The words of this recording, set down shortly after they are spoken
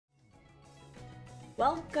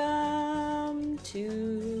Welcome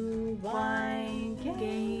to Wine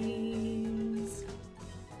Games.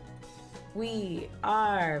 We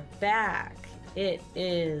are back. It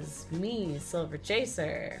is me,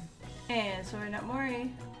 Silver.Chaser. And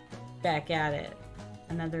SorryNotMorrie. Back at it.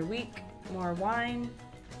 Another week, more wine,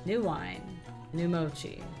 new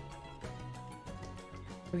mochi.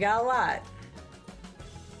 We got a lot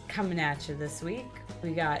coming at you this week. We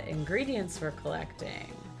got ingredients we're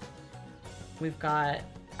collecting. We've got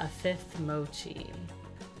a fifth mochi.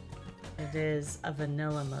 It is a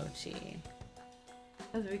vanilla mochi.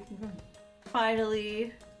 As we can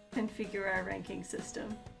finally configure our ranking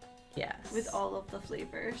system. Yes. With all of the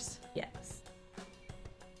flavors. Yes.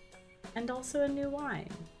 And also a new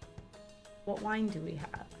wine. What wine do we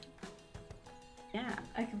have? Yeah.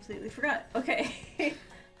 I completely forgot. Okay. It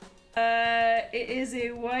is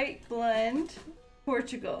a white blend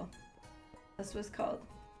Portugal. That's what it's called.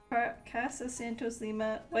 Casa Santos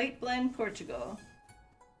Lima White Blend Portugal.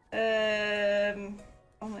 Oh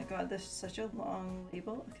my god, this is such a long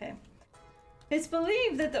label. Okay. It's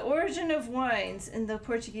believed that the origin of wines in the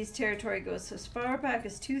Portuguese territory goes as far back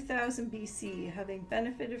as 2000 BC, having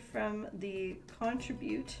benefited from the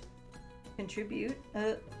contribute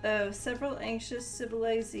of several ancient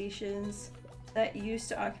civilizations that used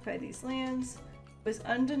to occupy these lands. What's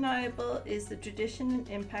undeniable is the tradition and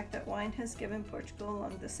impact that wine has given Portugal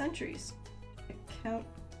along the centuries. A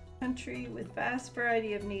country with vast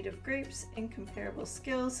variety of native grapes and comparable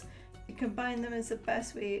skills, to combine them is the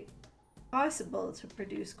best way possible to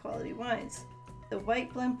produce quality wines. The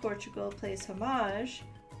White Blend Portugal plays homage.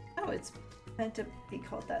 Oh, it's meant to be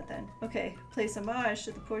called that then. Okay, plays homage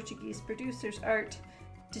to the Portuguese producer's art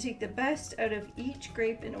to take the best out of each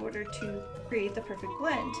grape in order to create the perfect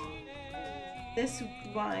blend. This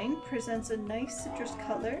wine presents a nice citrus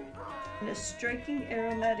color and a striking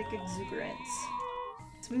aromatic exuberance.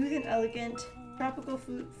 Smooth and elegant, tropical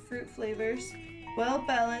fruit flavors, well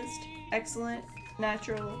balanced, excellent,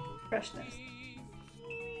 natural freshness.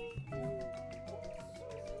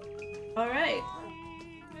 Alright.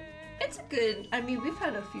 It's a good, I mean, we've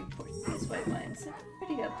had a few Portuguese white wines. They're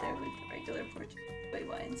pretty up there with the regular Portuguese white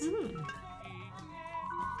wines.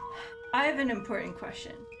 I have an important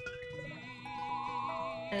question.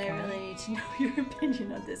 And I really need to know your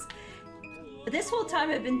opinion on this. This whole time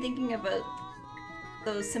I've been thinking about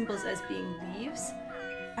those symbols as being leaves.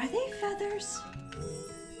 Are they feathers?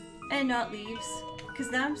 And not leaves?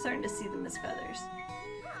 Because now I'm starting to see them as feathers.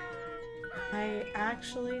 I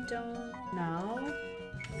actually don't know.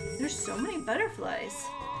 There's so many butterflies.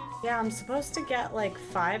 Yeah, I'm supposed to get like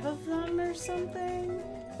 5 of them or something.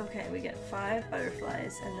 Okay, we get 5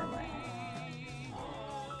 butterflies and then what?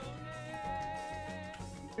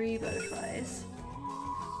 3 butterflies.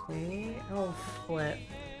 3? Oh, flip.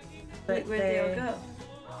 But wait, where'd they all go?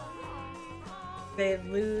 They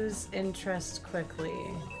lose interest quickly.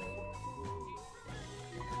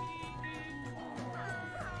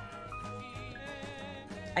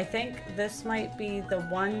 I think this might be the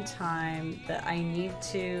one time that I need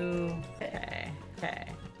to... Okay.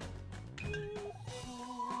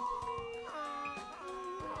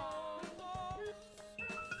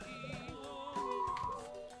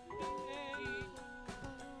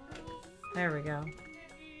 There we go.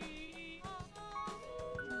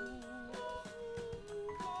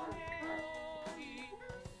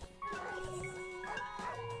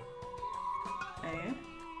 Okay.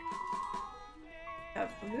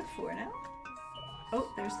 We have 4 now. Oh,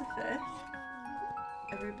 there's the 5th.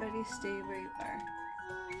 Everybody stay where you are.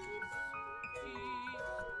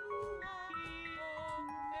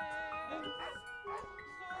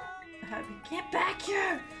 Get back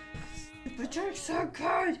here! The jerk's so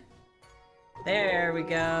good! There we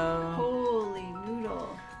go. Holy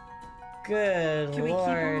noodle. Good Can we keep them?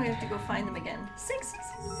 We lord. have to go find them again. 6!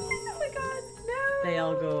 Oh my god, no! They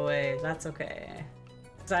all go away. That's okay.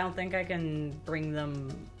 So I don't think I can bring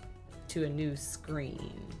them to a new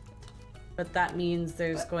screen. But that means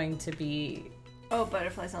there's going to be... Oh,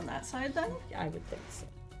 butterflies on that side then? I would think so.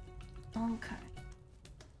 Okay.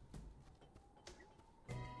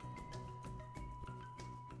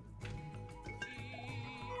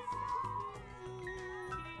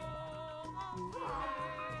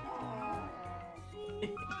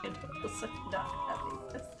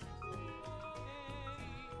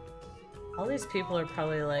 All these people are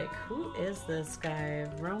probably like, who is this guy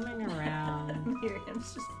roaming around?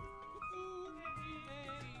 Miriam's just...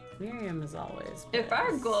 Miriam is always If pissed.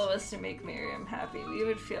 our goal was to make Miriam happy, we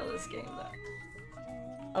would fail this game though.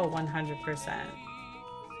 Oh, 100%.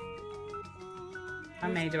 How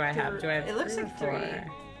many do I have? Do I have It looks three like or 3. four?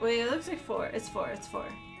 Wait, it looks like 4. It's 4. It's 4.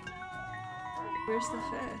 Where's the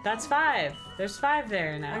 5th? That's 5. There's 5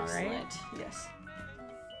 there now, Excellent. right? Yes.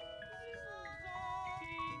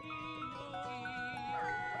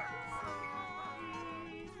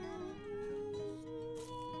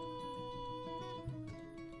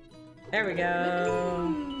 There we go.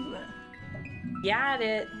 Ooh. Got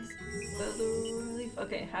it.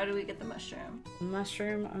 Okay, how do we get the mushroom?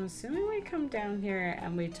 Mushroom, I'm assuming we come down here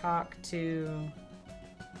and we talk to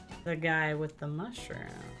the guy with the mushroom.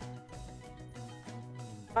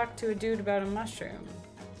 Talk to a dude about a mushroom.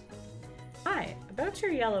 Hi, about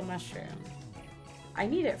your yellow mushroom. I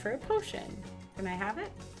need it for a potion. Can I have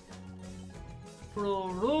it?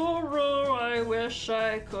 I wish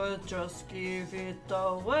I could just give it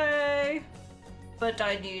away. But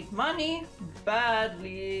I need money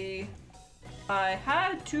badly. I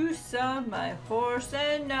had to sell my horse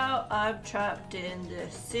and now I'm trapped in the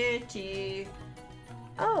city.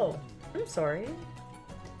 Oh, I'm sorry.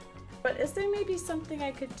 But is there maybe something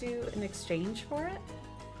I could do in exchange for it?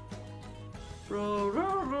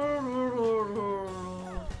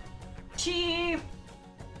 Cheap.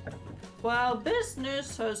 Well,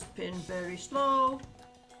 business has been very slow.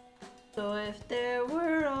 So if there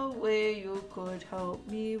were a way you could help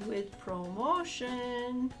me with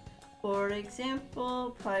promotion, for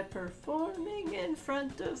example, by performing in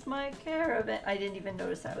front of my caravan. I didn't even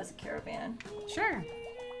notice that was a caravan. Sure.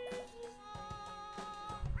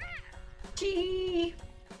 Gee.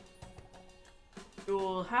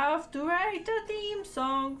 You'll have to write a theme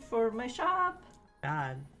song for my shop.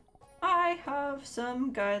 God. I have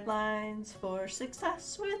some guidelines for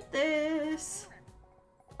success with this.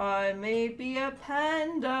 I may be a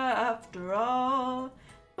panda after all,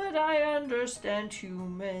 but I understand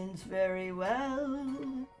humans very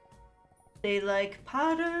well. They like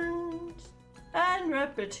patterns and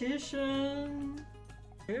repetition.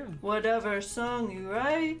 True. Whatever song you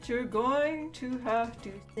write, you're going to have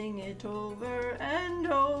to sing it over and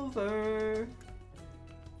over.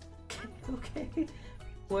 Okay.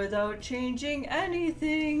 Without changing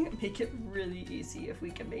anything. Make it really easy if we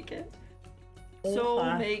can make it.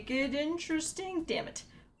 So make it interesting. Damn it.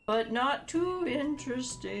 But not too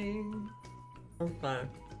interesting. Okay.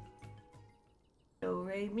 Do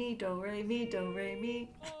re mi, do re mi, do re mi.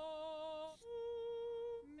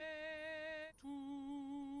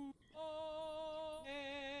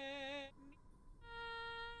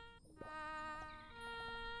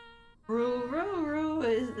 Roo, roo, roo,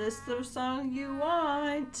 is this the song you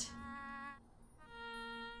want?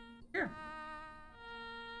 Sure.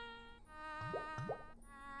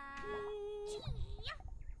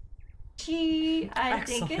 Gee, I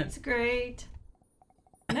Excellent. think it's great.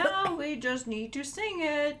 Now we just need to sing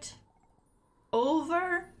it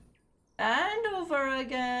over and over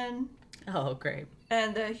again, Oh, great.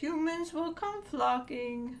 and the humans will come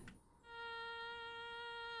flocking.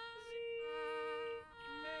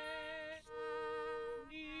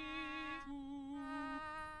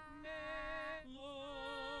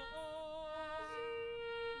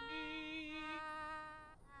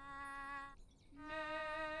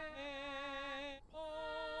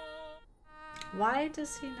 Why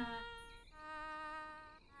does he not?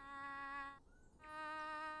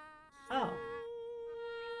 Oh.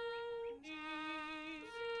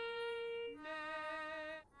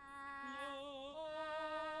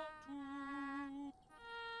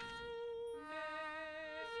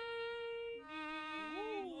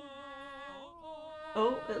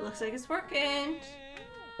 Oh, it looks like it's working.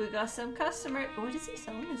 We got some customer. What is he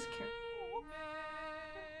selling this carrot?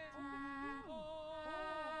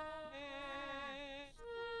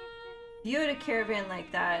 If you had a caravan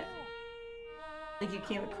like that, like you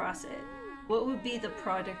came across it, what would be the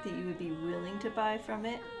product that you would be willing to buy from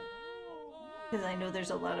it? Because I know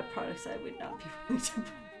there's a lot of products I would not be willing to buy.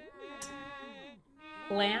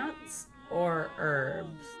 Plants or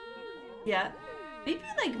herbs? Yeah, maybe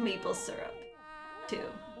like maple syrup, too.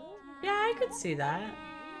 Yeah, I could see that.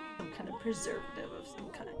 Some kind of preservative of some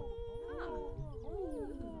kind.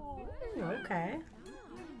 Okay.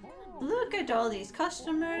 Look at all these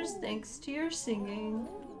customers thanks to your singing.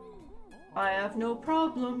 I have no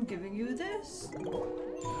problem giving you this.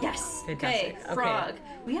 Yes! Fantastic. Okay, frog.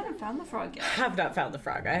 We haven't found the frog yet. I have not found the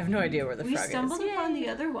frog. I have no idea where the We frog is. stumbled upon the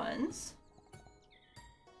other ones.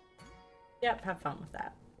 Yep, have fun with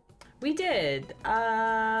that. We did. I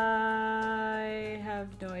have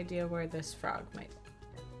no idea where this frog might be.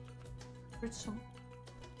 Where's some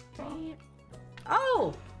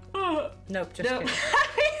Oh! Nope, just Nope. kidding.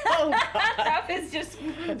 Oh, God. That was just a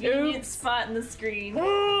convenient Oops. spot in the screen.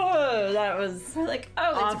 Oh, that was We're like,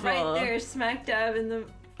 oh, it's right awful. there, smack dab in the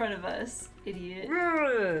front of us, idiot.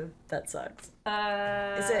 That sucks.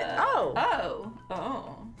 Is it? Oh.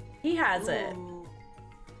 Oh. He has it.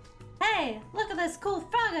 Hey, look at this cool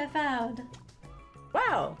frog I found.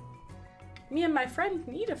 Wow. Me and my friend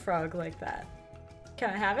need a frog like that. Can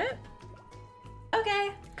I have it? Okay.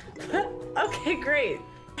 Okay, great.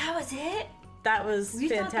 That was it? That was we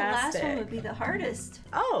fantastic. thought the last one would be the hardest.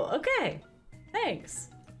 Oh, okay. Thanks.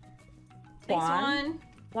 Thanks, Juan.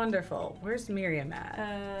 Wonderful. Where's Miriam at?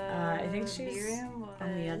 I think she's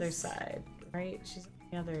on the other side, right? She's on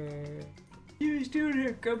the other... She was doing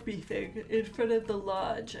her grumpy thing in front of the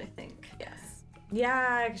lodge, I think. Yes.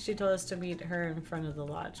 Yeah, 'cause she told us to meet her in front of the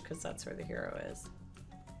lodge because that's where the hero is.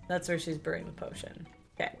 That's where she's brewing the potion.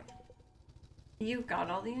 Okay. You've got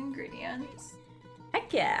all the ingredients.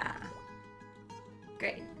 Heck yeah.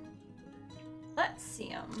 Great. Let's see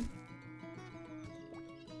them.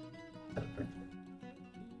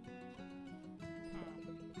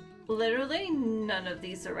 Literally none of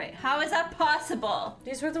these are right. How is that possible?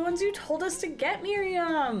 These were the ones you told us to get,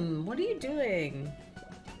 Miriam. What are you doing?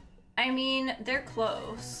 I mean, they're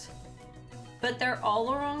close. But they're all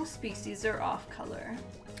the wrong species or off color.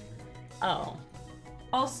 Oh.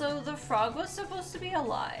 Also, the frog was supposed to be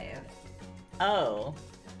alive. Oh.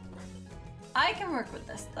 I can work with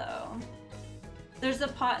this, though. There's a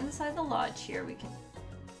pot inside the lodge here we can...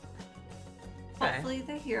 Okay. Hopefully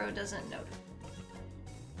the hero doesn't notice.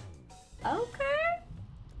 Okay.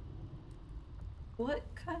 What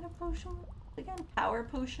kind of potion? Again, power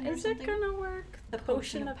potion or Is something? it gonna work? The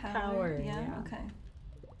potion of power. Yeah, okay.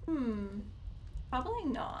 Probably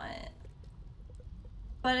not.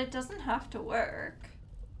 But it doesn't have to work.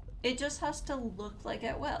 It just has to look like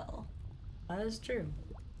it will. That is true.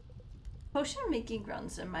 Potion making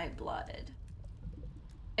runs in my blood.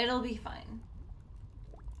 It'll be fine.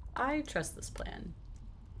 I trust this plan.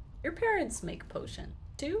 Your parents make potion,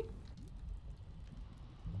 too?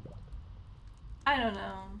 I don't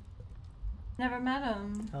know. Never met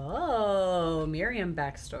him. Oh, Miriam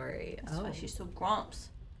backstory. That's why she's so grumps.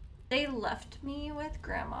 They left me with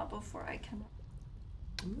Grandma before I came.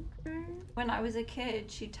 Okay. When I was a kid,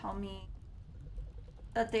 she'd tell me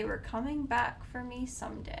that they were coming back for me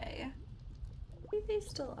someday. Maybe they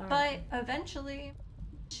still are. But eventually,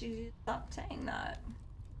 she stopped saying that.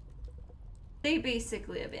 They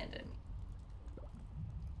basically abandoned me.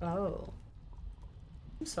 Oh.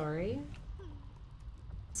 I'm sorry.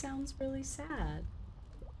 Sounds really sad.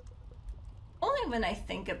 Only when I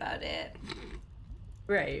think about it.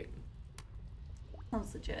 Right.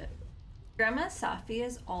 Sounds legit. Grandma Safi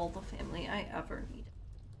is all the family I ever needed.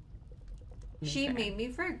 She made me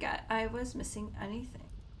forget I was missing anything.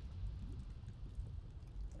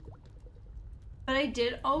 But I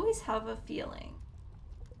did always have a feeling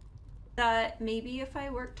that maybe if I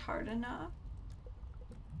worked hard enough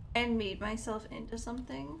and made myself into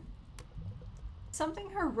something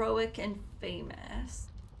heroic and famous,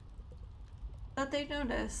 that they'd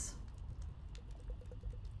notice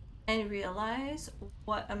and realize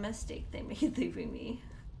what a mistake they made leaving me.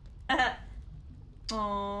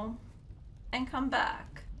 Oh, and come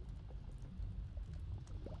back.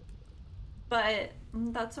 But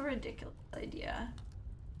that's a ridiculous idea.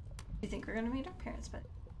 Do you think we're gonna meet our parents? But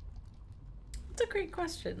It's a great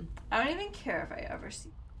question. I don't even care if I ever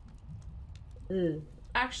see.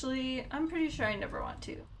 Actually, I'm pretty sure I never want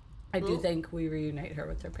to. I do think we reunite her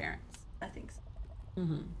with her parents. I think so.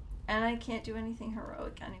 Mm-hmm. And I can't do anything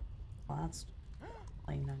heroic anymore. Well, that's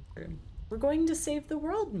plain not true. We're going to save the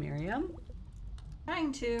world, Miriam.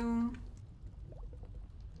 Trying to.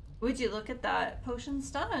 Would you look at that? Potion's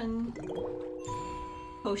done.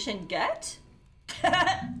 Potion get?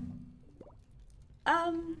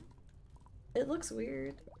 It looks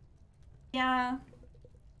weird. Yeah.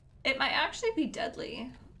 It might actually be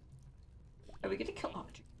deadly. Are we gonna kill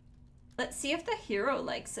Audrey? Let's see if the hero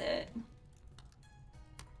likes it.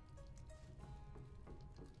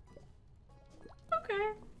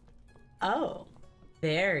 Okay. Oh,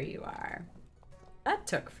 there you are. That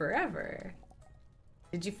took forever.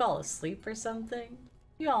 Did you fall asleep or something?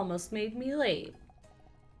 You almost made me late.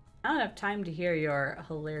 I don't have time to hear your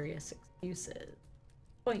hilarious excuses.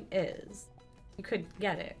 Point is, you could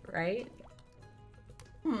get it, right?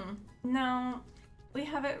 No, we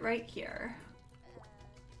have it right here.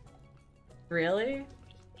 Really?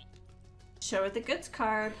 Show her the goods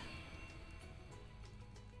card.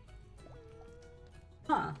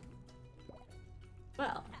 Huh.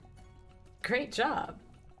 Well, great job.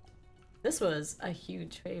 This was a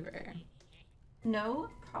huge favor. No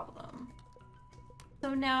problem.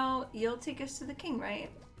 So now you'll take us to the king,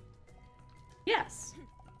 right? Yes.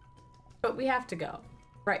 But we have to go.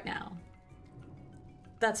 Right now.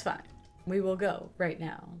 That's fine. We will go right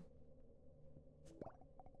now.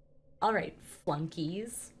 All right,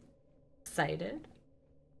 flunkies. Excited?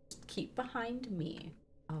 Keep behind me.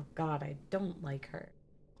 Oh god, I don't like her.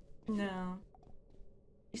 No.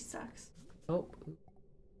 She sucks. Oh.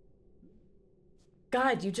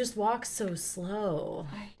 God, you just walk so slow.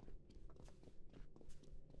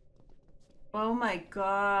 Oh my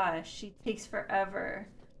gosh, she takes forever.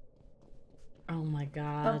 Oh my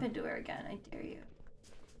god. Bump into her again, I dare you.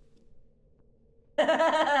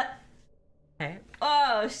 Okay.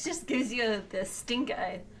 Oh, she just gives you the stink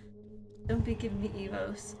eye. Don't be giving me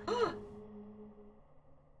evos.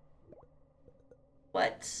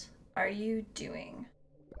 What are you doing?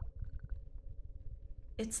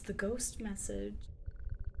 It's the ghost message.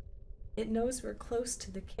 It knows we're close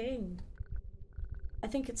to the king. I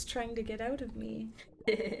think it's trying to get out of me.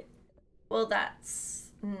 Well,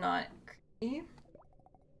 that's not creepy.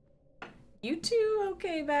 You two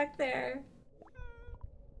okay back there?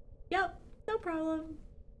 Yep, no problem.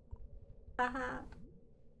 Haha.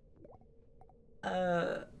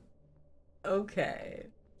 Okay.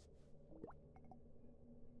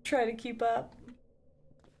 Try to keep up.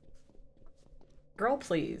 Girl,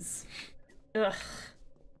 please. Ugh.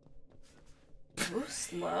 So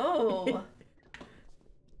slow.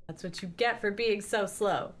 That's what you get for being so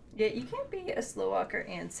slow. Yeah, you can't be a slow walker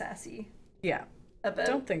and sassy. Yeah. About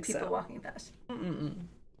Don't think people so. walking fast.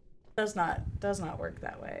 Does not work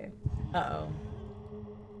that way. Uh-oh.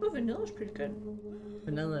 Ooh, vanilla's pretty good.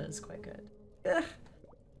 Vanilla is quite good. Ugh.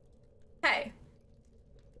 Hey.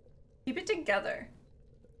 Keep it together.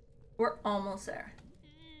 We're almost there.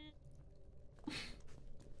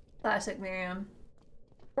 Classic Miriam.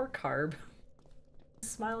 Poor Carb.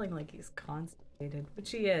 Smiling like he's constipated, which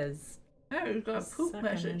he is. Hey, he's got a poop Sucking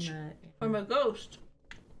message in that. from a ghost.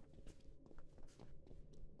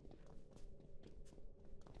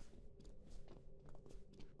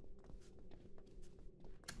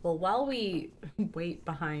 Well, while we wait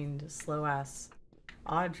behind slow-ass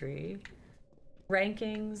Audrey,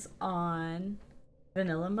 rankings on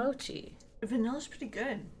Vanilla Mochi Vanilla's pretty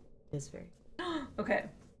good. is very... Okay.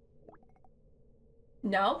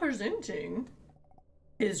 Now presenting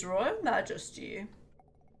His Royal Majesty,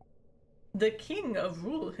 the King of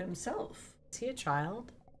Rule himself. Is he a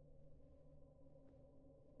child?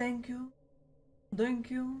 Thank you. Thank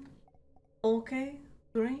you. Okay,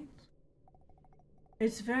 great.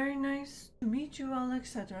 It's very nice to meet you all,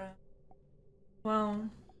 etc. Wow.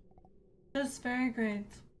 Just very great.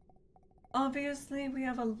 Obviously, we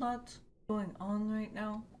have a lot going on right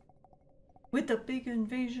now. With the big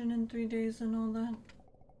invasion in 3 days and all that.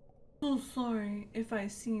 So sorry if I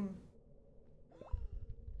seem...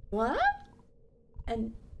 What?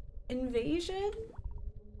 An invasion?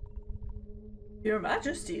 Your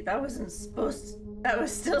Majesty, that wasn't supposed... That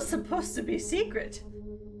was still supposed to be secret.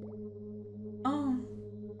 Oh.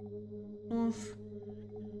 Oof.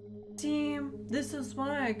 Team, this is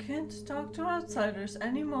why I can't talk to outsiders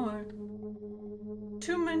anymore.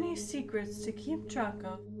 Too many secrets to keep track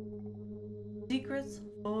of. Secrets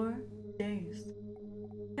for days.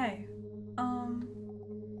 Hey,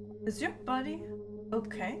 is your buddy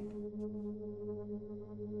okay?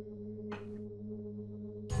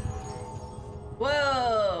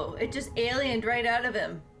 Whoa! It just aliened right out of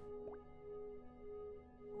him.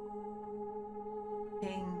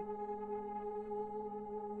 King.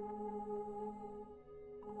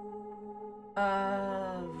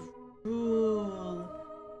 Of rule.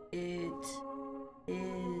 It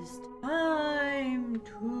is time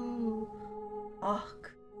to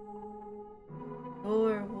talk.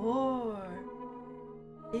 Your war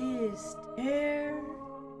is tearing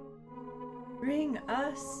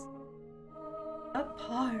us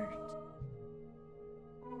apart.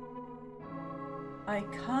 I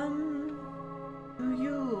come to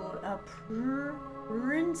you, a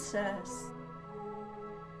princess,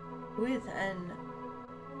 with an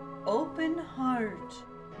open heart,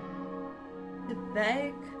 to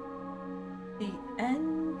beg the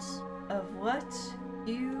end of what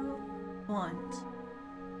you want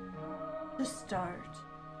to start.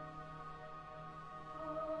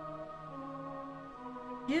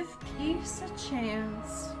 Give peace a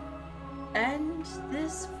chance. End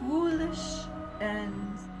this foolish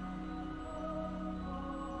end.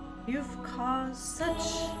 You've caused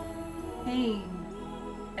such pain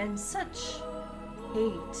and such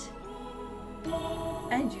hate,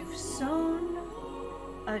 and you've sown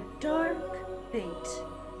a dark fate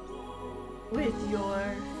with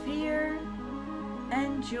your fear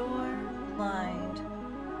and your blind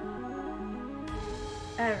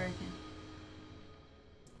arrogance.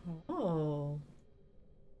 Oh.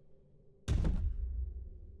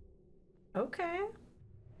 Okay.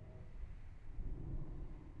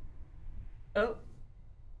 Oh.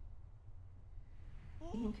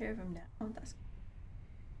 Taking care of him now. Oh, that's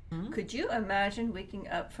Hmm? Could you imagine waking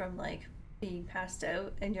up from like being passed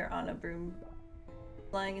out and you're on a broom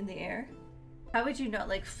flying in the air? How would you not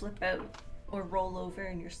like flip out or roll over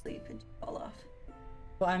in your sleep and fall off?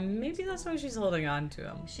 Well, maybe that's why she's holding on to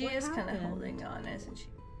him. She What is kind of happened? holding on, isn't she?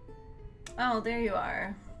 Oh, there you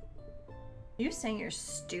are. You sang your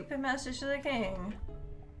stupid message to the king.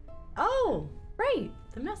 Oh, right.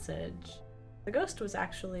 The message. The ghost was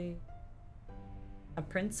actually a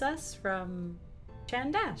princess from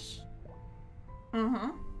Chandash.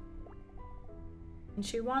 Mm-hmm. And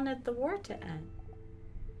she wanted the war to end.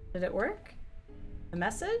 Did it work? The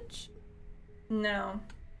message? No.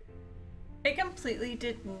 It completely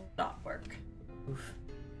did not work. Oof.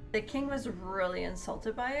 The king was really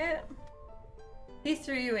insulted by it. He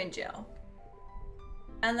threw you in jail.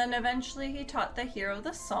 And then eventually he taught the hero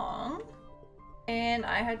the song, and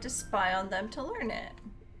I had to spy on them to learn it.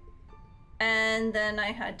 And then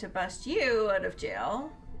I had to bust you out of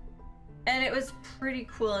jail, and it was pretty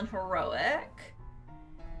cool and heroic.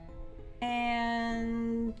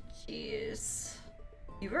 And jeez,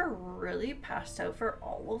 you were really passed out for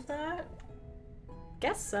all of that?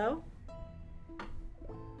 Guess so.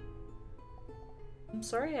 I'm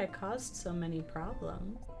sorry I caused so many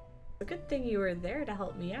problems. It's a good thing you were there to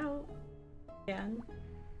help me out. Again.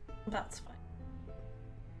 That's fine.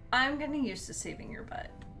 I'm getting used to saving your butt.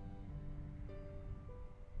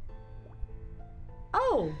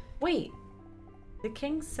 Oh, wait. The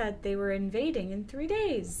king said they were invading in 3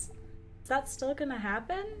 days. Is that still gonna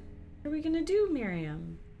happen? What are we gonna do,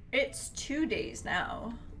 Miriam? It's 2 days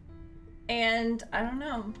now. And I don't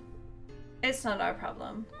know. It's not our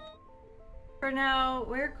problem. For now,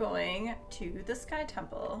 we're going to the Sky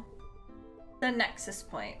Temple. The Nexus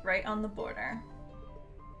Point, right on the border.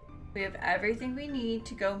 We have everything we need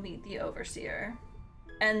to go meet the Overseer.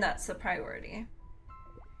 And that's the priority.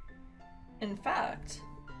 In fact,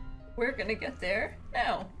 we're gonna get there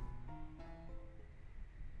now.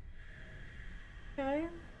 Okay.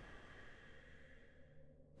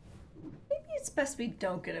 Maybe it's best we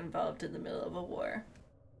don't get involved in the middle of a war.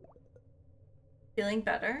 Feeling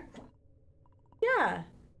better? Yeah.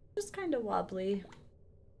 Just kind of wobbly.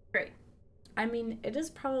 Great. I mean, it is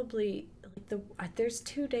probably like there's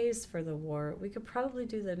 2 days for the war. We could probably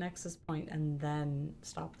do the Nexus Point and then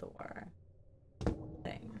stop the war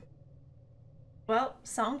thing. Well,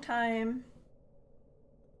 song time.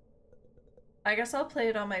 I guess I'll play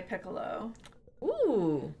it on my piccolo.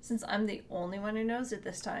 Ooh, Since I'm the only one who knows it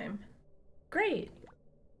this time. great.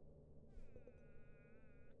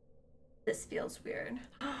 This feels weird.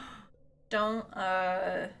 Don't,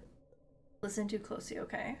 listen too closely,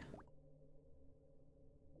 okay?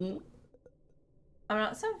 Mm. I'm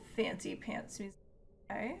not some fancy pants music,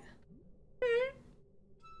 okay?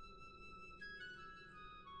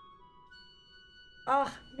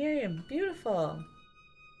 Oh, Miriam, beautiful.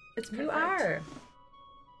 It's perfect. You are.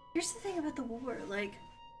 Here's the thing about the war, like,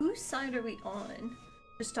 whose side are we on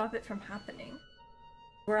to stop it from happening?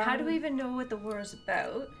 How do we even know what the war is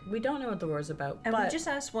about? We don't know what the war is about, And but we just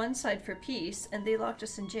asked one side for peace, and they locked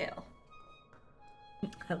us in jail.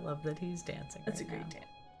 I love that he's dancing. That's right a great now. dance.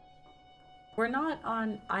 We're not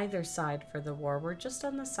on either side for the war. We're just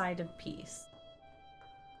on the side of peace.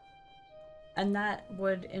 And that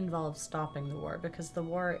would involve stopping the war, because the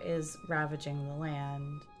war is ravaging the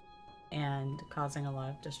land and causing a lot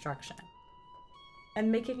of destruction.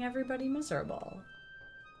 And making everybody miserable.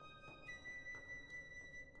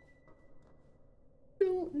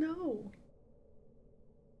 No.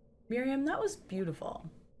 Miriam, that was beautiful.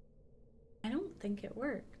 I don't think it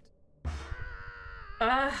worked.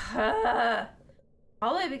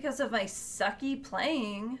 Probably because of my sucky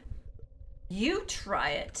playing. You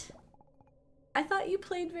try it. I thought you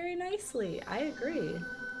played very nicely. I agree.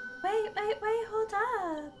 Wait, hold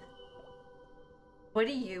up. What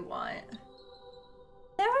do you want?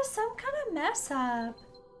 There was some kind of mess up.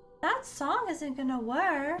 That song isn't gonna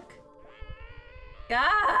work.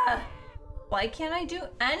 Gah! Why can't I do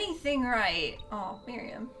anything right? Oh,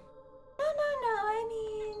 Miriam. No, I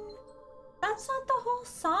mean, that's not the whole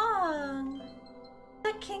song.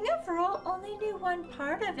 The King of Rule only knew one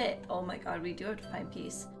part of it. Oh my god, we do have to find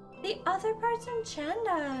peace. The other part's in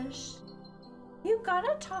Chandash. You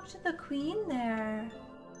gotta talk to the queen there.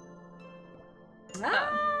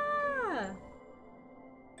 Ah!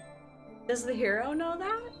 Does the hero know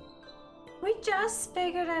that? We just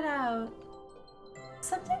figured it out.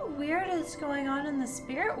 Something weird is going on in the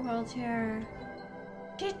spirit world here.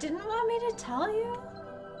 She didn't want me to tell you,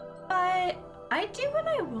 but I do what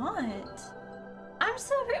I want. I'm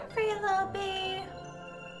still rooting for you, little bee.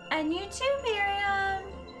 And you too, Miriam.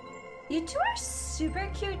 You two are super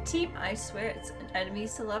cute team. I swear it's an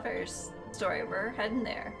enemies to lovers story. We're heading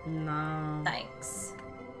there. No. Thanks.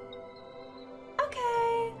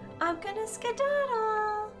 Okay, I'm gonna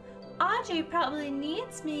skedaddle. Audrey probably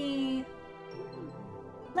needs me.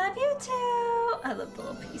 Love you too. I love the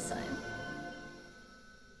little peace sign.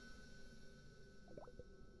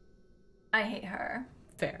 I hate her.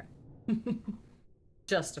 Fair.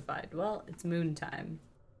 Justified. Well, it's moon time.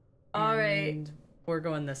 All right. And we're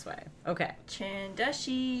going this way. Okay.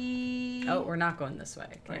 Chandashi. Oh, we're not going this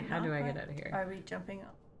way. Okay, how do I get out of here? Are we jumping on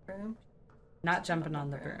the broom? Not jumping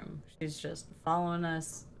on the broom. She's just following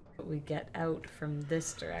us, but we get out from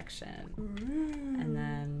this direction. And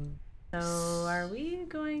then, so are we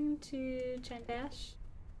going to Chandash?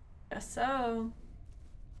 Guess so.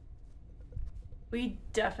 We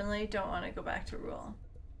definitely don't want to go back to Rule.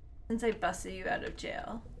 Since I busted you out of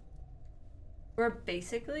jail. We're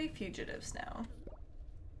basically fugitives now.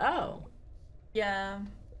 Oh. Yeah.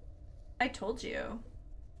 I told you.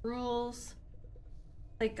 Rules.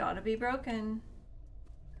 They gotta be broken.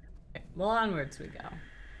 Okay, well, onwards we go.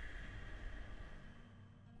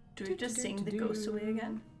 Do we just sing the ghost away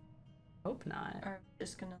again? Hope not. Or are we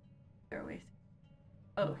just gonna our way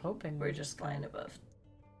through? I'm hoping we're just flying above.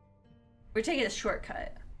 We're taking a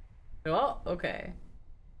shortcut. Oh, okay.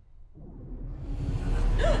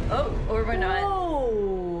 Oh, or we're not.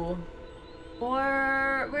 Oh.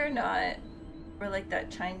 Or we're not. We're like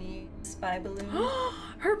that Chinese spy balloon.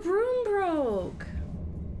 Her broom broke.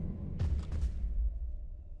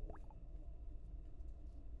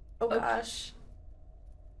 Oh gosh.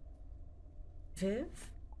 Viv?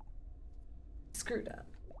 Screwed up.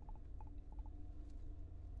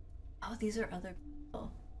 Oh, these are other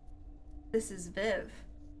people. This is Viv.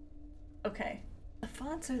 Okay. The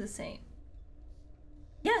fonts are the same.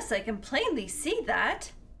 Yes, I can plainly see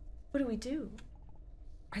that. What do we do?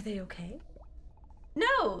 Are they okay?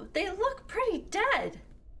 No, they look pretty dead.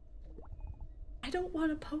 I don't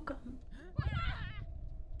want to poke them.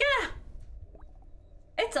 Yeah!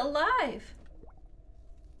 It's alive.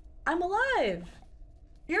 I'm alive.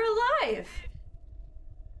 You're alive.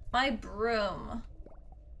 My broom.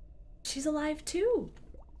 She's alive too.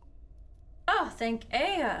 Oh, thank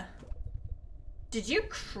Aya. Did you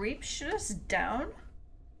creep shoot us down?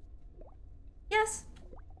 Yes.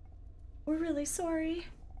 We're really sorry.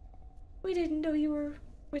 We didn't know you were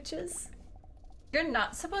witches. You're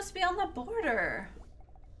not supposed to be on the border.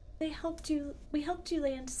 We helped you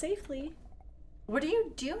land safely. What are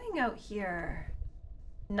you doing out here?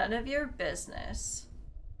 None of your business.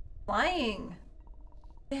 Flying.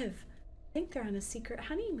 Viv, I think they're on a secret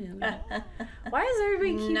honeymoon. Why does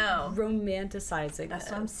everybody keep romanticizing That's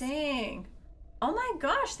this? what I'm saying. Oh my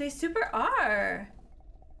gosh, they super are.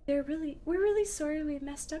 We're really sorry we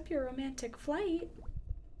messed up your romantic flight.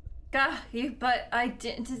 But I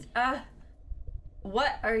didn't.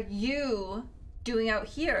 What are you doing out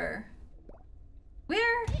here?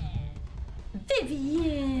 We're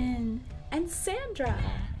Vivian and Sandra,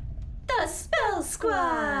 the Spell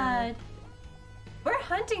Squad. We're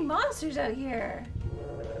hunting monsters out here.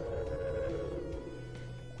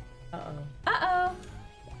 Uh-oh.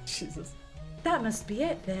 Jesus. That must be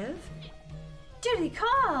it, Viv. Duty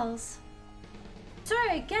calls.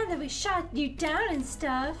 Sorry again that we shot you down and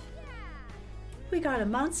stuff. We got a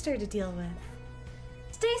monster to deal with.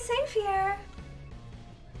 Stay safe here.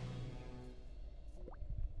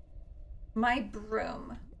 My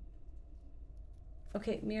broom.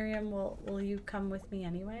 Okay, Miriam, will you come with me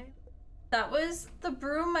anyway? That was the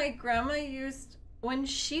broom my grandma used when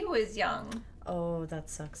she was young. Oh, that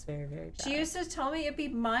sucks very, very bad. She used to tell me it'd be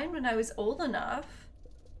mine when I was old enough.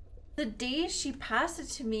 The day she passed it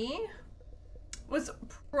to me was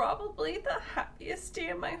probably the happiest day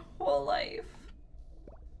of my whole life.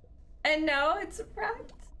 And now it's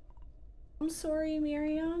wrecked. I'm sorry,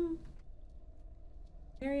 Miriam.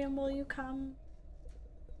 Miriam, will you come?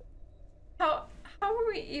 How are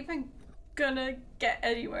we even gonna get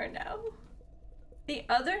anywhere now? The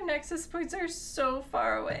other Nexus points are so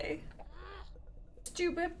far away.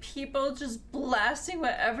 Stupid people just blasting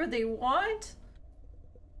whatever they want.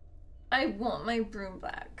 I want my broom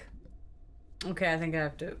back. Okay, I think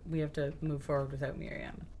we have to move forward without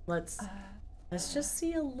Miriam. Let's just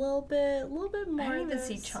see a little bit more. I don't even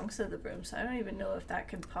see chunks of the broom, so I don't even know if that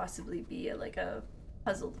could possibly be like a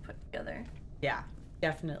puzzle to put together. Yeah,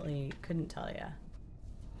 definitely couldn't tell ya.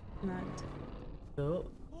 Not. Oh.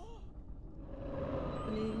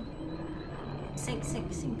 Sink.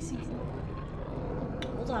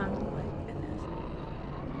 Hold on. Oh my goodness.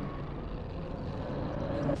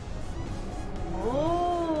 Oh.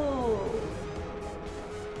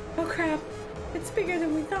 Oh crap, it's bigger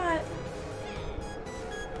than we thought.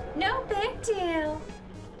 No big deal.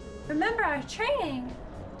 Remember our training.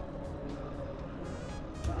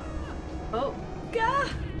 Oh. Gah!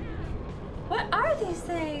 What are these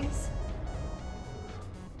things?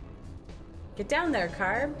 Get down there,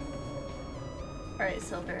 Carb. Alright,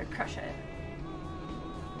 Silver, crush it.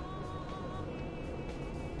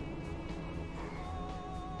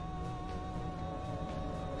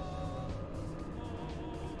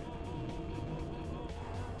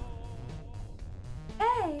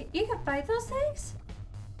 Hey, you can fight those things?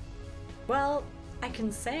 Well, I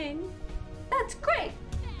can sing. That's great.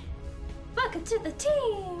 Welcome to the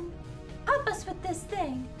team. Help us with this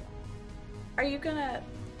thing. Are you gonna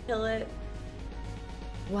kill it?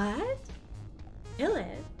 What? Kill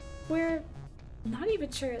it? We're not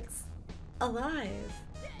even sure it's alive.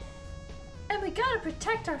 And we gotta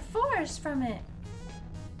protect our forest from it.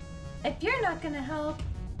 If you're not gonna help,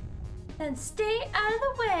 then stay out of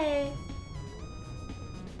the way.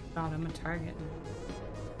 Thought I'm a target.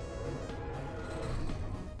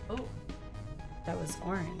 Oh. That was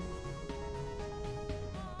orange.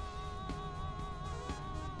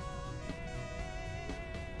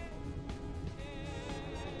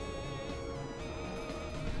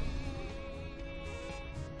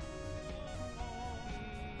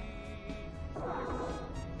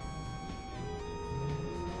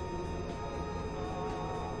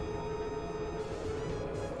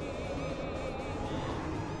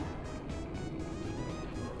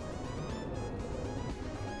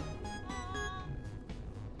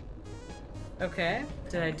 Okay,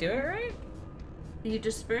 did I do it right? You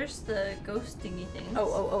disperse the ghostingy things.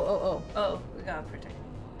 Oh. Oh, we gotta protect.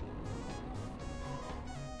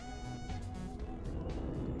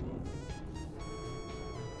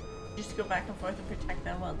 Just go back and forth and protect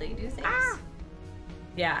them while they do things. Ah!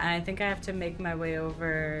 Yeah, and I think I have to make my way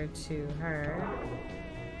over to her.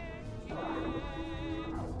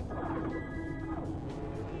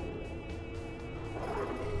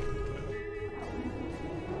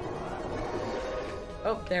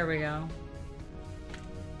 Oh, there we go.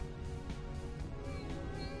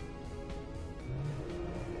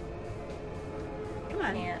 Come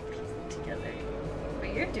on. Can't piece it together.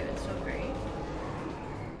 But you're doing so great.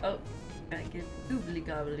 Oh, gotta get goobly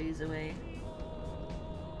gobblies away.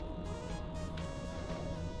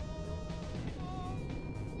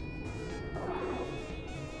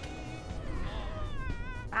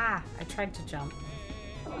 Ah, I tried to jump.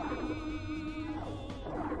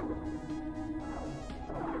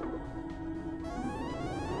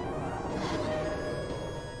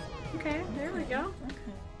 Okay, there we go. Okay.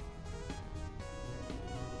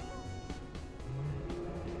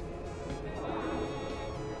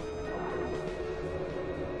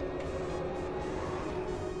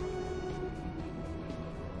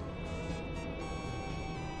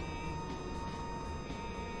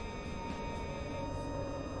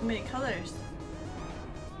 How many colors?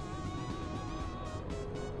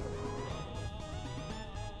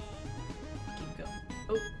 Keep going.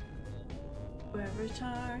 Oh. Wherever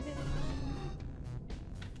target.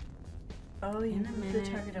 Oh, you In a move the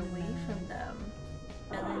minute, target in a away minute. from them.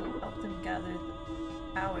 And then you help them gather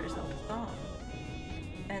the powers of the song.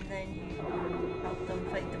 And then you help them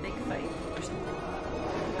fight the big fight or something.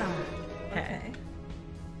 Oh, okay. Okay.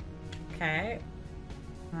 Okay.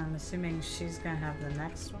 I'm assuming she's gonna have the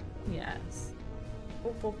next one. Yes.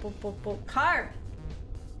 Boop, boop, boop, boop, boop. Carb!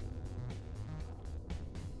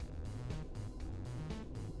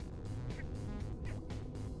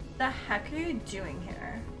 The heck are you doing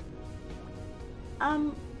here?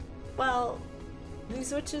 Well,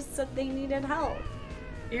 these witches said they needed help.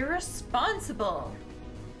 Irresponsible!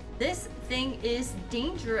 This thing is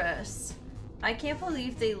dangerous. I can't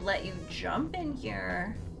believe they let you jump in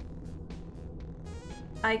here.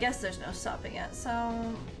 I guess there's no stopping it, so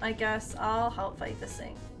I guess I'll help fight this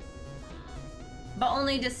thing. But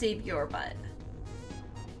only to save your butt.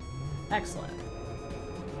 Excellent.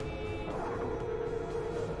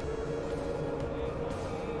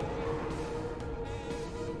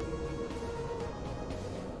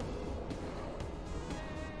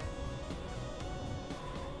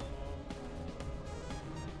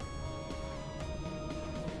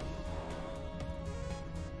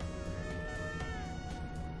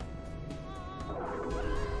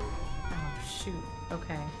 Shoot.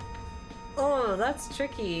 Okay. Oh, that's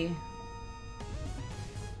tricky.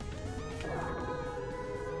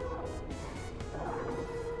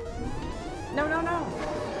 No, no, no.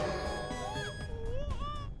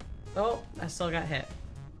 Oh, I still got hit.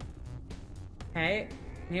 Okay,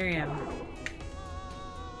 Miriam.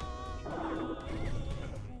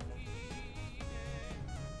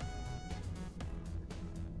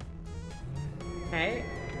 Okay.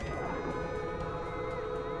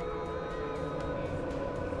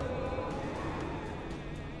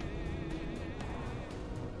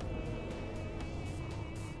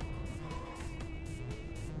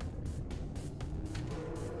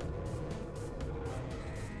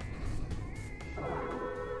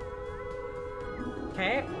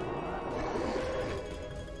 Okay.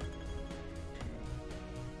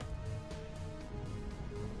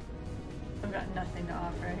 I've got nothing to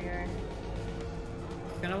offer here.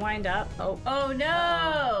 Gonna wind up. Oh. Oh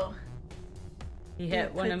no! He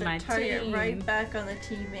hit one of my target team. right back on the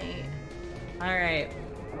teammate. All right.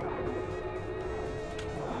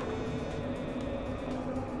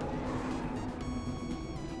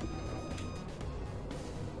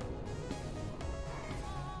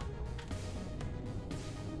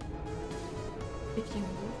 If you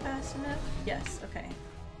move fast enough? Yes, okay.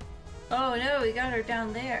 Oh no, we got her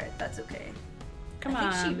down there. That's okay. Come I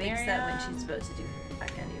on, think she makes that when Miriam. she's supposed to do her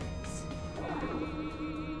attack anyways.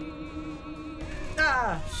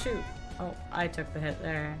 Ah, shoot. Oh, I took the hit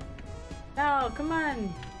there. No, come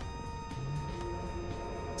on.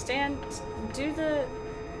 Stand, do the...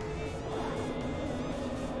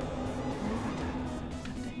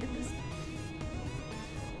 Have to hit this.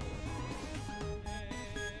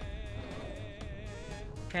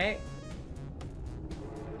 Okay.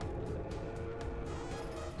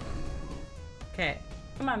 Okay.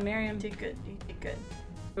 Come on, Miriam. You did good. You did good.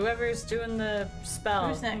 Whoever's doing the spell.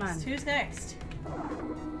 Who's Come next? on. Who's next?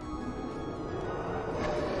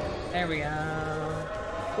 There we go.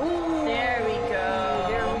 Ooh. There we go.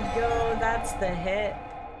 There we go. That's the hit.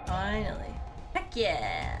 Finally. Heck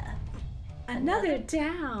yeah. Another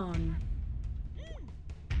down.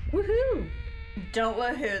 Woohoo. Don't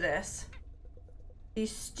woohoo this.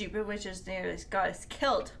 These stupid witches nearly got us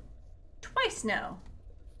killed. Twice now.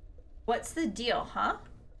 What's the deal, huh?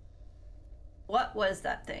 What was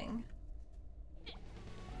that thing?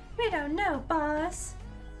 We don't know, boss.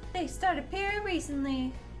 They started appearing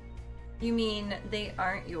recently. You mean they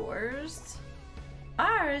aren't yours?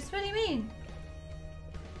 Ours? What do you mean?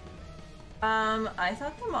 I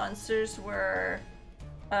thought the monsters were,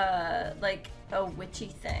 like a witchy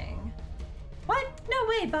thing. What? No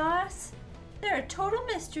way, boss. They're a total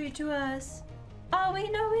mystery to us. All we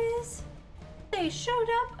know is they showed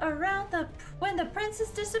up around when the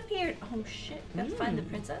princess disappeared. Oh shit, gotta find the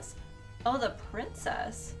princess? Oh, the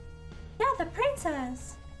princess. Yeah, the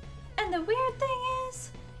princess. And the weird thing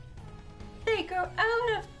is, they grow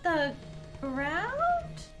out of the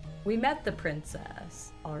ground? We met the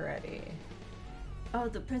princess already. Oh,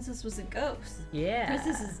 the princess was a ghost. Yeah. The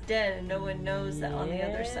princess is dead and no one knows that on the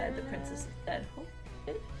other side the princess is dead. Oh,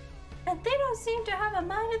 shit. And they don't seem to have a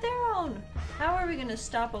mind of their own. How are we gonna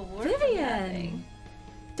stop a war from that Vivian! thing?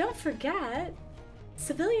 Don't forget,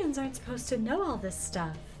 civilians aren't supposed to know all this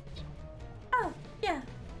stuff. Oh, yeah.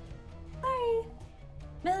 Sorry.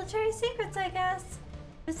 Military secrets, I guess.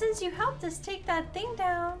 But since you helped us take that thing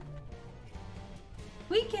down,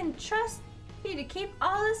 we can trust you to keep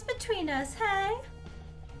all this between us, hey?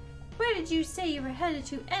 Where did you say you were headed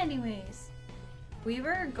to anyways? We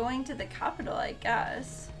were going to the capital, I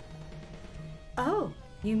guess. Oh,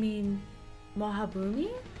 you mean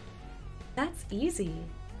Mohabumi? That's easy.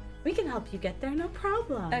 We can help you get there, no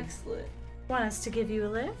problem. Excellent. Want us to give you a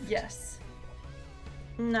lift? Yes.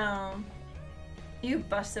 No. You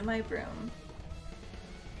busted my broom.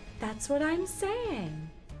 That's what I'm saying.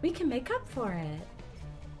 We can make up for it.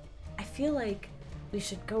 I feel like we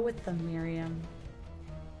should go with them, Miriam.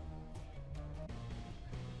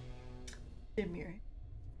 Demir.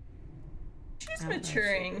 She's I don't know if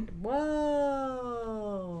maturing.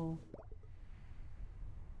 Whoa.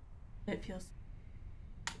 It feels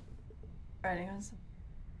riding on some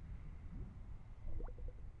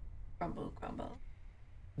grumble grumble.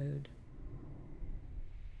 Mood.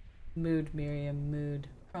 Mood, Miriam, mood.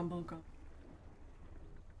 Grumble grumble.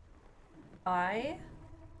 I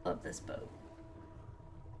love this boat.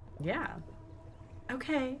 Yeah.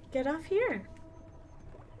 Okay, get off here.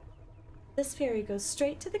 This ferry goes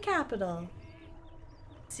straight to the capital.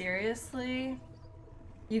 Seriously?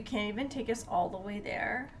 You can't even take us all the way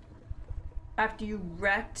there? After you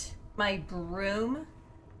wrecked my broom?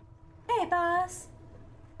 Hey, boss.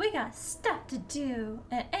 We got stuff to do,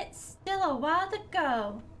 and it's still a while to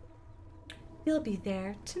go. You'll be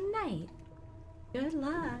there tonight. Good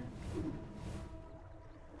luck.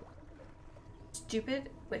 Stupid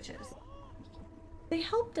witches. They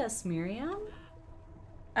helped us, Miriam.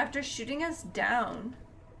 After shooting us down.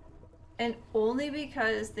 And only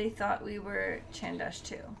because they thought we were Chandash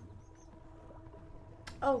too.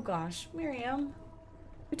 Oh gosh, Miriam.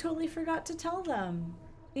 We totally forgot to tell them.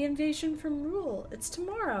 The invasion from Rule. It's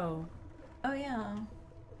tomorrow. Oh, yeah.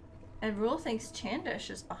 And Rule thinks Chandish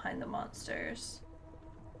is behind the monsters.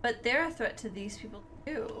 But they're a threat to these people,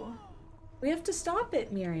 too. We have to stop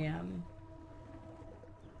it, Miriam.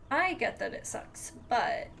 I get that it sucks,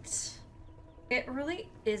 but it really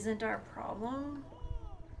isn't our problem.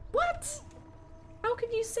 What? How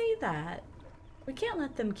can you say that? We can't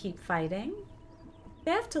let them keep fighting.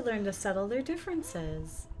 They have to learn to settle their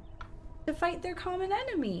differences. To fight their common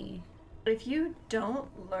enemy. If you don't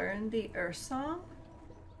learn the Earth Song,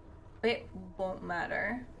 it won't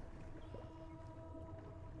matter.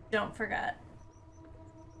 Don't forget.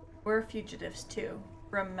 We're fugitives too.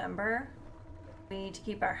 Remember? We need to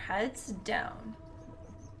keep our heads down.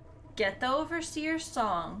 Get the Overseer's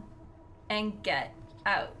song and get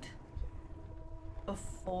out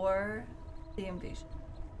before the invasion.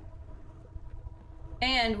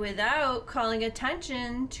 And without calling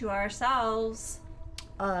attention to ourselves.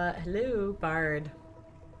 Hello, Bard.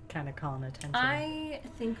 Kind of calling attention. I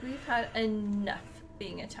think we've had enough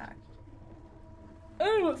being attacked. I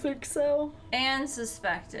don't think so. And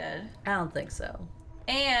suspected. I don't think so.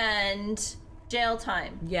 And jail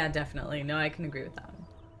time. Yeah, definitely. No, I can agree with that.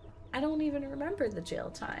 I don't even remember the jail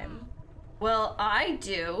time. Well, I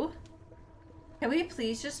do. Can we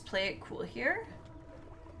please just play it cool here?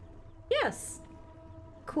 Yes.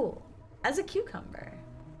 Cool. As a cucumber.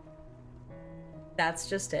 That's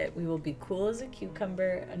just it. We will be cool as a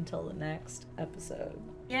cucumber until the next episode.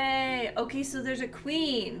 Yay! Okay, so there's a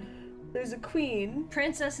queen. There's a queen.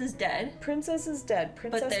 Princess is dead. Princess is dead.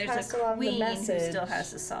 Princess But there's passed a along the queen who message still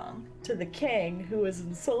has a song. to the king, who was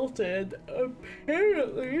insulted,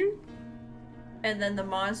 apparently. And then the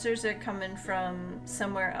monsters are coming from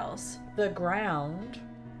somewhere else. The ground.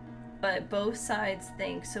 But both sides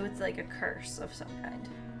think, so it's like a curse of some kind.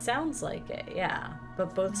 Sounds like it, yeah.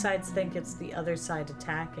 But both sides think it's the other side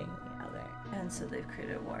attacking the other. And so they've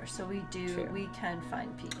created a war. So True. we can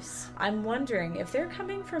find peace. I'm wondering if they're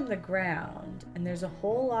coming from the ground and there's a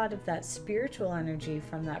whole lot of that spiritual energy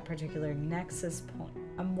from that particular nexus point.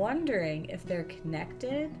 I'm wondering if they're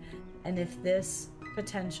connected and if this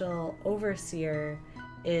potential overseer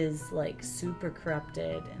is like super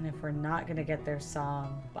corrupted, and if we're not gonna get their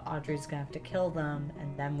song, but Audrey's gonna have to kill them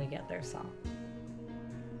and then we get their song.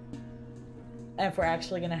 And if we're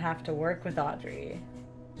actually gonna have to work with Audrey.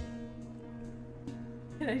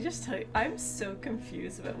 Can I just tell you, I'm so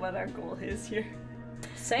confused about what our goal is here.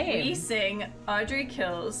 Same. We sing, Audrey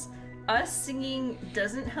kills. Us singing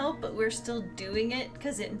doesn't help, but we're still doing it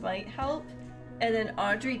because it might help. And then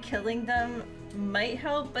Audrey killing them might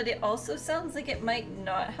help, but it also sounds like it might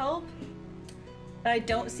not help. I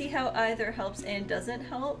don't see how either helps and doesn't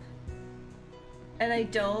help. And I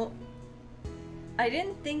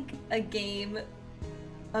didn't think a game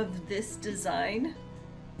of this design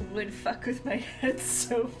would fuck with my head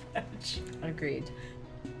so much. Agreed.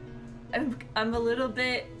 I'm a little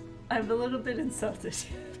bit insulted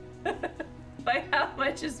by how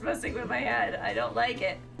much is messing with my head. I don't like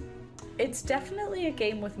it. It's definitely a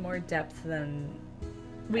game with more depth than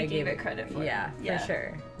We gave it credit for. Yeah, for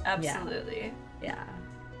sure. Absolutely. Yeah.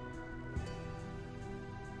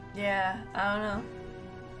 Yeah, I don't know.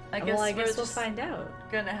 I guess we'll find out.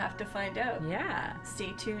 Gonna have to find out. Yeah.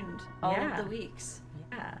 Stay tuned all of the weeks.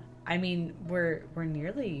 Yeah. I mean, we're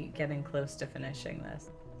nearly getting close to finishing this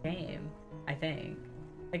game, I think.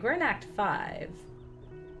 Like, we're in Act 5.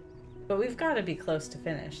 But we've got to be close to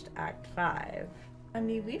finished Act 5. I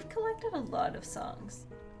mean, we've collected a lot of songs.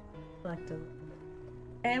 Collective.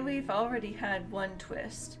 And we've already had one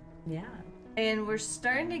twist. Yeah. And we're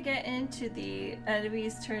starting to get into the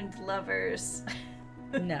enemies turned lovers.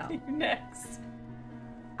 No. Next.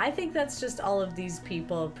 I think that's just all of these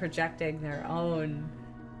people projecting their own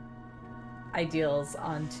ideals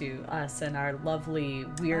onto us and our lovely,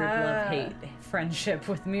 weird love-hate friendship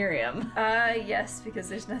with Miriam. Yes, because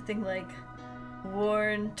there's nothing like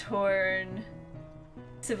worn, torn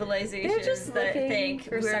civilizations that think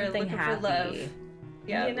for we're something looking happy. for love.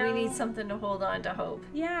 Yeah, You know? we need something to hold on to hope.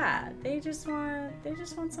 Yeah, they just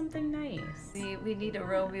want something nice. We need a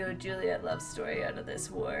Romeo and Juliet love story out of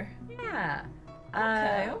this war. Yeah.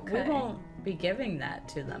 Okay. We won't be giving that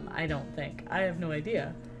to them, I don't think. I have no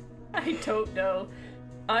idea. I don't know.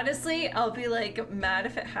 Honestly, I'll be like mad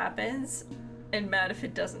if it happens and mad if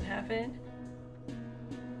it doesn't happen.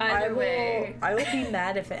 Either way. I will be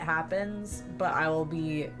mad if it happens, but I will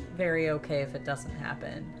be very okay if it doesn't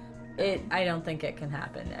happen. I don't think it can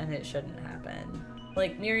happen, and it shouldn't happen.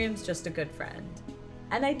 Like, Miriam's just a good friend.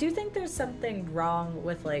 And I do think there's something wrong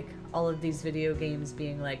with, like, all of these video games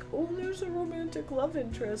being like, oh, there's a romantic love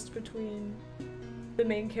interest between the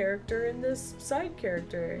main character and this side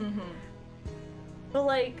character. Mm-hmm. But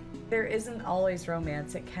like, there isn't always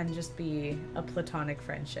romance. It can just be a platonic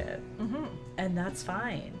friendship. Mm-hmm. And that's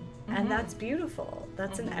fine. Mm-hmm. And that's beautiful.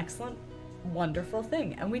 That's an excellent, wonderful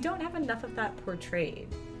thing. And we don't have enough of that portrayed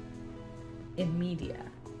in media,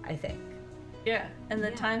 I think. Yeah, and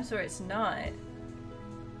the times where it's not,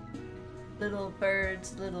 little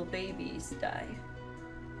birds, little babies die.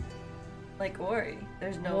 Like Ori,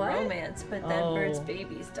 there's no What? romance, but then birds'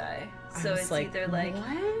 babies die. I So was it's like, either like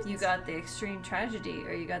what? you got the extreme tragedy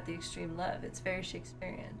or you got the extreme love. It's very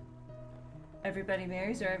Shakespearean. Everybody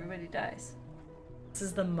marries or everybody dies. This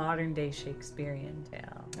is the modern day Shakespearean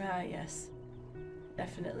tale. Ah, yes.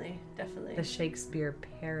 Definitely, definitely. The Shakespeare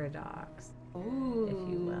paradox, Ooh. if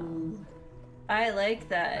you will. I like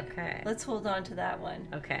that. Okay. Let's hold on to that one.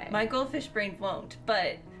 Okay. My goldfish brain won't,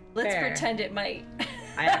 but let's Fair. pretend it might.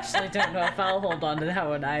 I actually don't know if I'll hold on to that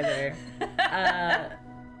one either.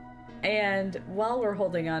 And while we're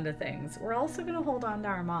holding on to things, we're also going to hold on to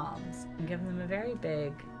our moms and give them a very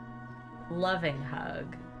big, loving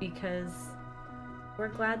hug because we're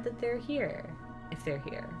glad that they're here, if they're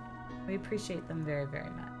here. We appreciate them very, very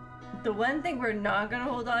much. The one thing we're not going to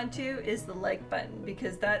hold on to is the like button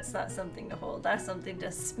because that's not something to hold. That's something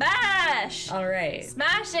to smash! All right.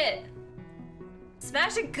 Smash it!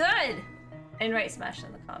 Smash it good! And write smash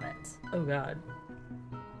in the comments. Oh, God.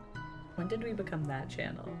 When did we become that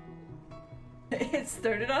channel? It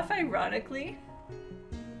started off ironically.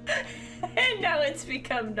 And now it's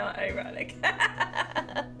become not ironic.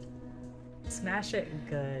 Smash it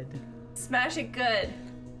good. Smash it good.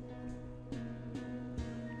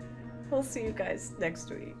 We'll see you guys next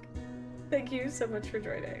week. Thank you so much for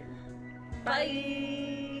joining.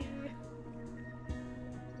 Bye.